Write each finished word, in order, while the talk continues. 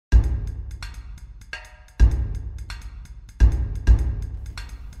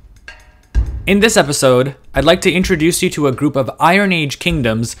In this episode, I'd like to introduce you to a group of Iron Age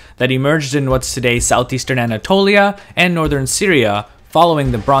kingdoms that emerged in what's today southeastern Anatolia and northern Syria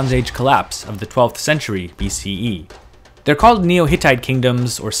following the Bronze Age collapse of the 12th century BCE. They're called Neo-Hittite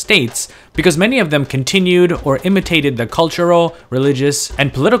kingdoms or states because many of them continued or imitated the cultural, religious,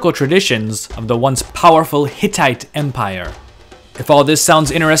 and political traditions of the once powerful Hittite Empire. If all this sounds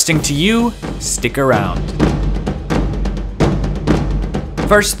interesting to you, stick around.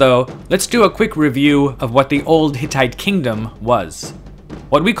 First though, let's do a quick review of what the Old Hittite Kingdom was.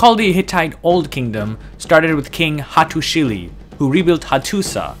 What we call the Hittite Old Kingdom started with King Hattushili, who rebuilt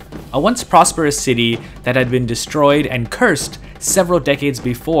Hattusa, a once prosperous city that had been destroyed and cursed several decades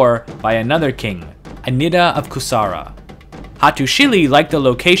before by another king, Anida of Kusara. Hattushili liked the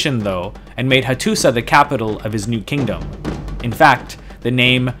location though, and made Hattusa the capital of his new kingdom. In fact, the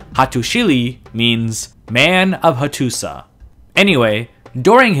name Hattushili means man of Hattusa. Anyway,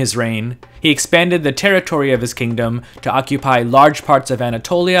 during his reign, he expanded the territory of his kingdom to occupy large parts of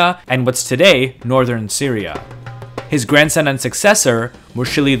Anatolia and what's today northern Syria. His grandson and successor,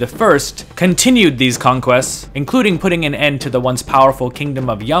 Mushili I, continued these conquests, including putting an end to the once powerful kingdom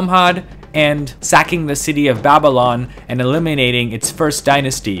of Yamhad and sacking the city of Babylon and eliminating its first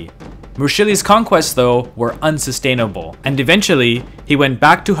dynasty. Mushili's conquests, though, were unsustainable, and eventually he went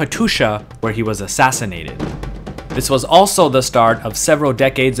back to Hattusha, where he was assassinated. This was also the start of several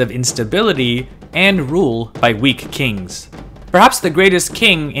decades of instability and rule by weak kings. Perhaps the greatest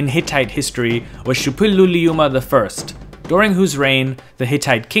king in Hittite history was Shupilluliuma I, during whose reign the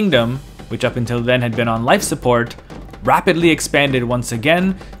Hittite kingdom, which up until then had been on life support, rapidly expanded once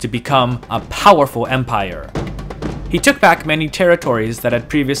again to become a powerful empire. He took back many territories that had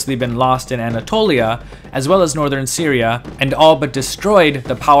previously been lost in Anatolia, as well as northern Syria, and all but destroyed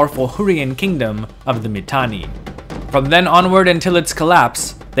the powerful Hurrian kingdom of the Mitanni. From then onward until its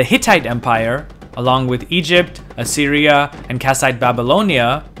collapse, the Hittite Empire, along with Egypt, Assyria, and Kassite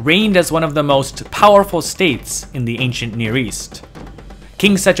Babylonia, reigned as one of the most powerful states in the ancient Near East.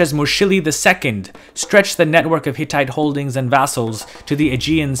 Kings such as Mushili II stretched the network of Hittite holdings and vassals to the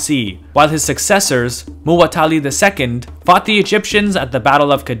Aegean Sea, while his successors, Muwatalli II, fought the Egyptians at the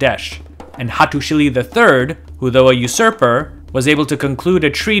Battle of Kadesh, and Hattushili III, who though a usurper, was able to conclude a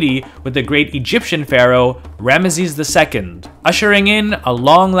treaty with the great Egyptian pharaoh Ramesses II, ushering in a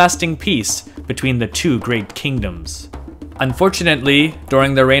long-lasting peace between the two great kingdoms. Unfortunately,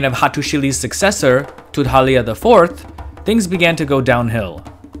 during the reign of Hattushili's successor, Tudhaliya IV, things began to go downhill.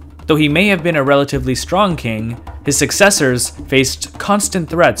 Though he may have been a relatively strong king, his successors faced constant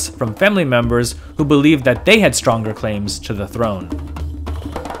threats from family members who believed that they had stronger claims to the throne.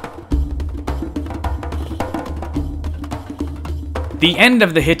 The end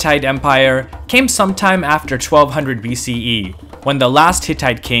of the Hittite Empire came sometime after 1200 BCE, when the last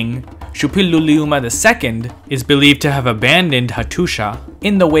Hittite king, Shupilluliuma II, is believed to have abandoned Hattusha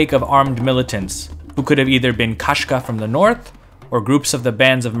in the wake of armed militants, who could have either been Kashka from the north, or groups of the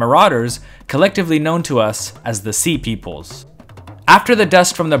bands of marauders collectively known to us as the Sea Peoples. After the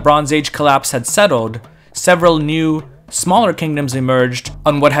dust from the Bronze Age collapse had settled, several new, smaller kingdoms emerged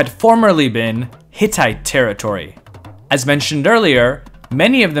on what had formerly been Hittite territory. As mentioned earlier,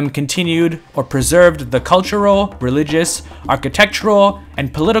 many of them continued or preserved the cultural, religious, architectural,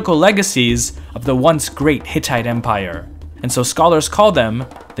 and political legacies of the once great Hittite Empire, and so scholars call them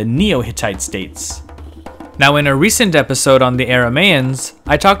the Neo-Hittite States. Now, in a recent episode on the Aramaeans,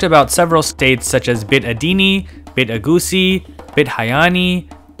 I talked about several states such as Bit Adini, Bit Agusi, Bit Hayani,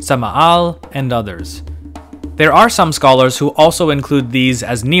 Sama'al, and others. There are some scholars who also include these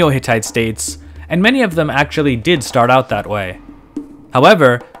as Neo-Hittite states, and many of them actually did start out that way.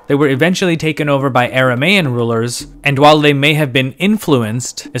 However, they were eventually taken over by Aramaean rulers, and while they may have been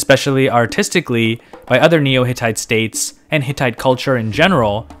influenced, especially artistically, by other Neo-Hittite states and Hittite culture in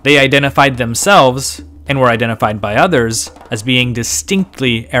general, they identified themselves, and were identified by others, as being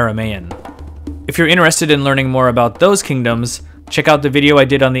distinctly Aramaean. If you're interested in learning more about those kingdoms, check out the video I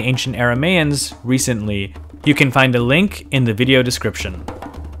did on the ancient Aramaeans recently. You can find a link in the video description.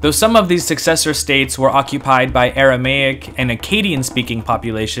 Though some of these successor states were occupied by Aramaic and Akkadian-speaking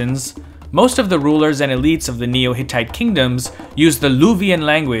populations, most of the rulers and elites of the Neo-Hittite kingdoms used the Luwian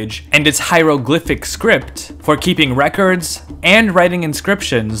language and its hieroglyphic script for keeping records and writing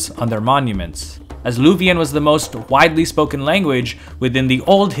inscriptions on their monuments. As Luwian was the most widely spoken language within the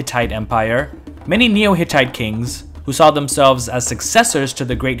Old Hittite Empire, many Neo-Hittite kings, who saw themselves as successors to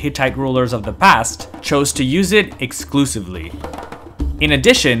the great Hittite rulers of the past, chose to use it exclusively. In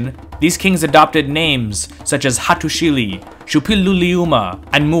addition, these kings adopted names such as Hattushili, Shupilluliuma,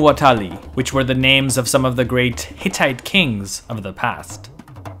 and Muwatalli, which were the names of some of the great Hittite kings of the past.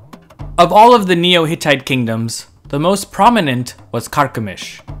 Of all of the Neo-Hittite kingdoms, the most prominent was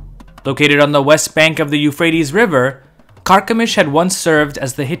Carchemish. Located on the west bank of the Euphrates River, Carchemish had once served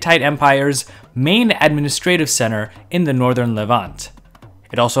as the Hittite Empire's main administrative center in the northern Levant.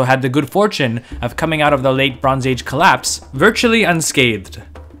 It also had the good fortune of coming out of the late Bronze Age collapse virtually unscathed.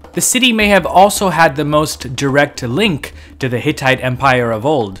 The city may have also had the most direct link to the Hittite Empire of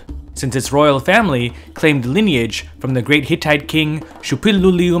old, since its royal family claimed lineage from the great Hittite king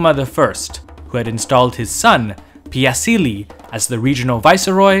Shupilluliuma I, who had installed his son Piasili as the regional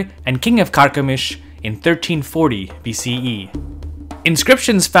viceroy and king of Carchemish in 1340 BCE.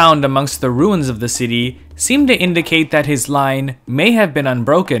 Inscriptions found amongst the ruins of the city seem to indicate that his line may have been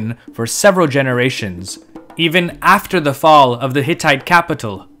unbroken for several generations, even after the fall of the Hittite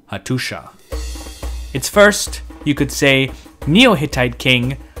capital, Hattusha. Its first, you could say, Neo-Hittite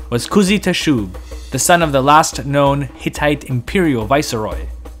king was Kuzi-Teshub, the son of the last known Hittite imperial viceroy.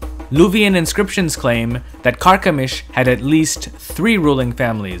 Luwian inscriptions claim that Carchemish had at least 3 ruling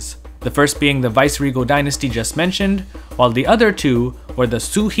families, the first being the viceregal dynasty just mentioned, while the other 2 were the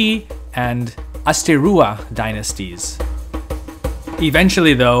Suhi and Asterua dynasties.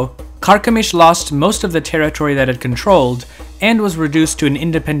 Eventually though, Carchemish lost most of the territory that it controlled and was reduced to an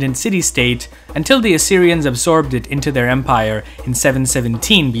independent city-state until the Assyrians absorbed it into their empire in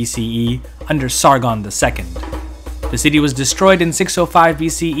 717 BCE under Sargon II. The city was destroyed in 605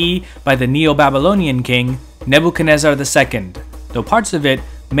 BCE by the Neo-Babylonian king Nebuchadnezzar II, though parts of it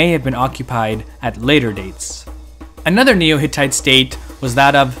may have been occupied at later dates. Another Neo-Hittite state was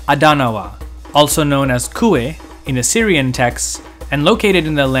that of Adanawa, also known as Kue in Assyrian texts, and located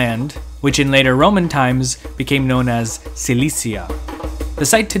in the land which in later Roman times became known as Cilicia. The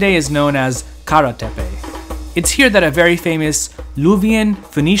site today is known as Karatepe. It's here that a very famous Luwian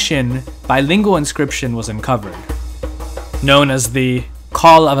Phoenician bilingual inscription was uncovered. Known as the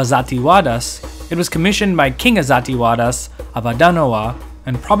Call of Azatiwadas, it was commissioned by King Azatiwadas of Adanawa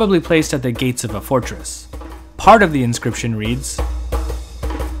and probably placed at the gates of a fortress. Part of the inscription reads,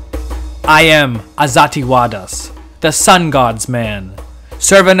 "I am Azatiwadas, the sun god's man,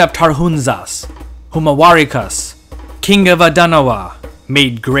 servant of Tarhunzas, whom Awarikas, king of Adanawa,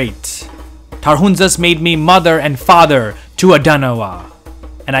 made great. Tarhunzas made me mother and father to Adanawa,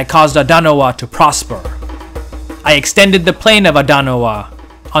 and I caused Adanawa to prosper. I extended the plain of Adanawa,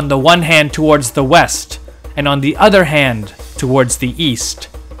 on the one hand towards the west, and on the other hand towards the east.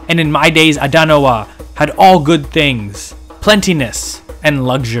 And in my days Adanawa had all good things, plentiness, and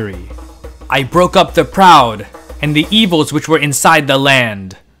luxury. I broke up the proud, and the evils which were inside the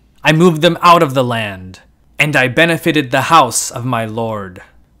land. I moved them out of the land, and I benefited the house of my lord.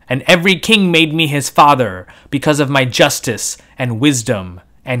 And every king made me his father, because of my justice and wisdom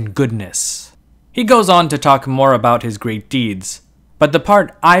and goodness." He goes on to talk more about his great deeds, but the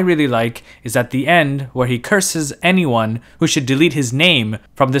part I really like is at the end where he curses anyone who should delete his name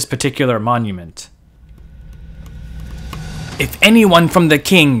from this particular monument. "If anyone from the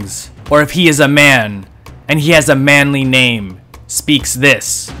kings, or if he is a man, and he has a manly name, speaks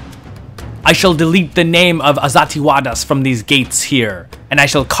this, I shall delete the name of Azatiwadas from these gates here, and I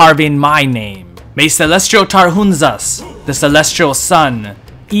shall carve in my name. May celestial Tarhunzas, the celestial sun,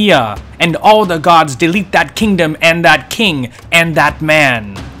 Ea, and all the gods delete that kingdom and that king and that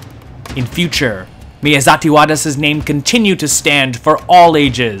man. In future, may Azatiwadas' name continue to stand for all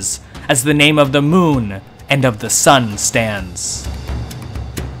ages, as the name of the moon and of the sun stands."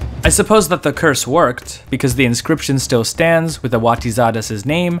 I suppose that the curse worked, because the inscription still stands with Awatizadas'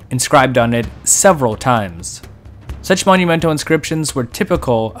 name inscribed on it several times. Such monumental inscriptions were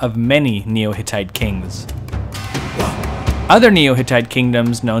typical of many Neo-Hittite kings. Other Neo-Hittite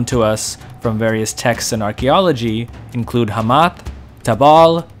kingdoms known to us from various texts and archaeology include Hamath,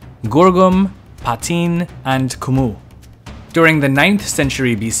 Tabal, Gurgum, Patin, and Kumu. During the 9th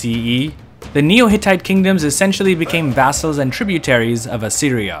century BCE, the Neo-Hittite kingdoms essentially became vassals and tributaries of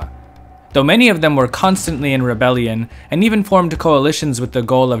Assyria. Though many of them were constantly in rebellion and even formed coalitions with the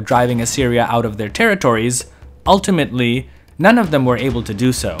goal of driving Assyria out of their territories, ultimately, none of them were able to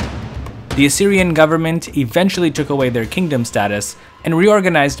do so. The Assyrian government eventually took away their kingdom status and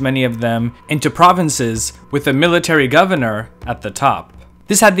reorganized many of them into provinces with a military governor at the top.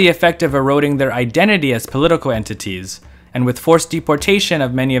 This had the effect of eroding their identity as political entities, and with forced deportation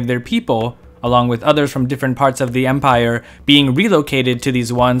of many of their people, along with others from different parts of the empire being relocated to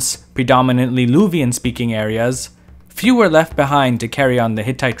these once predominantly Luwian-speaking areas, few were left behind to carry on the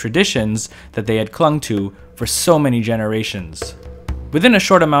Hittite traditions that they had clung to for so many generations. Within a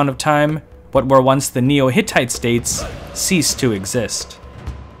short amount of time, what were once the Neo-Hittite states ceased to exist.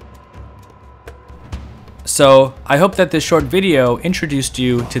 So I hope that this short video introduced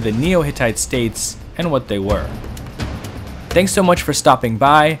you to the Neo-Hittite states and what they were. Thanks so much for stopping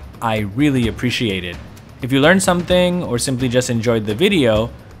by, I really appreciate it. If you learned something or simply just enjoyed the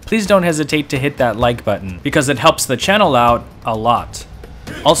video, please don't hesitate to hit that like button because it helps the channel out a lot.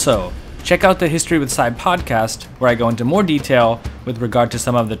 Also, check out the History with Sai podcast where I go into more detail with regard to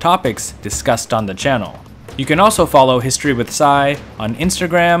some of the topics discussed on the channel. You can also follow History with Sai on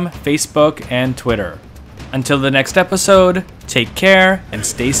Instagram, Facebook, and Twitter. Until the next episode, take care and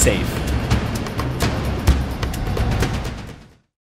stay safe.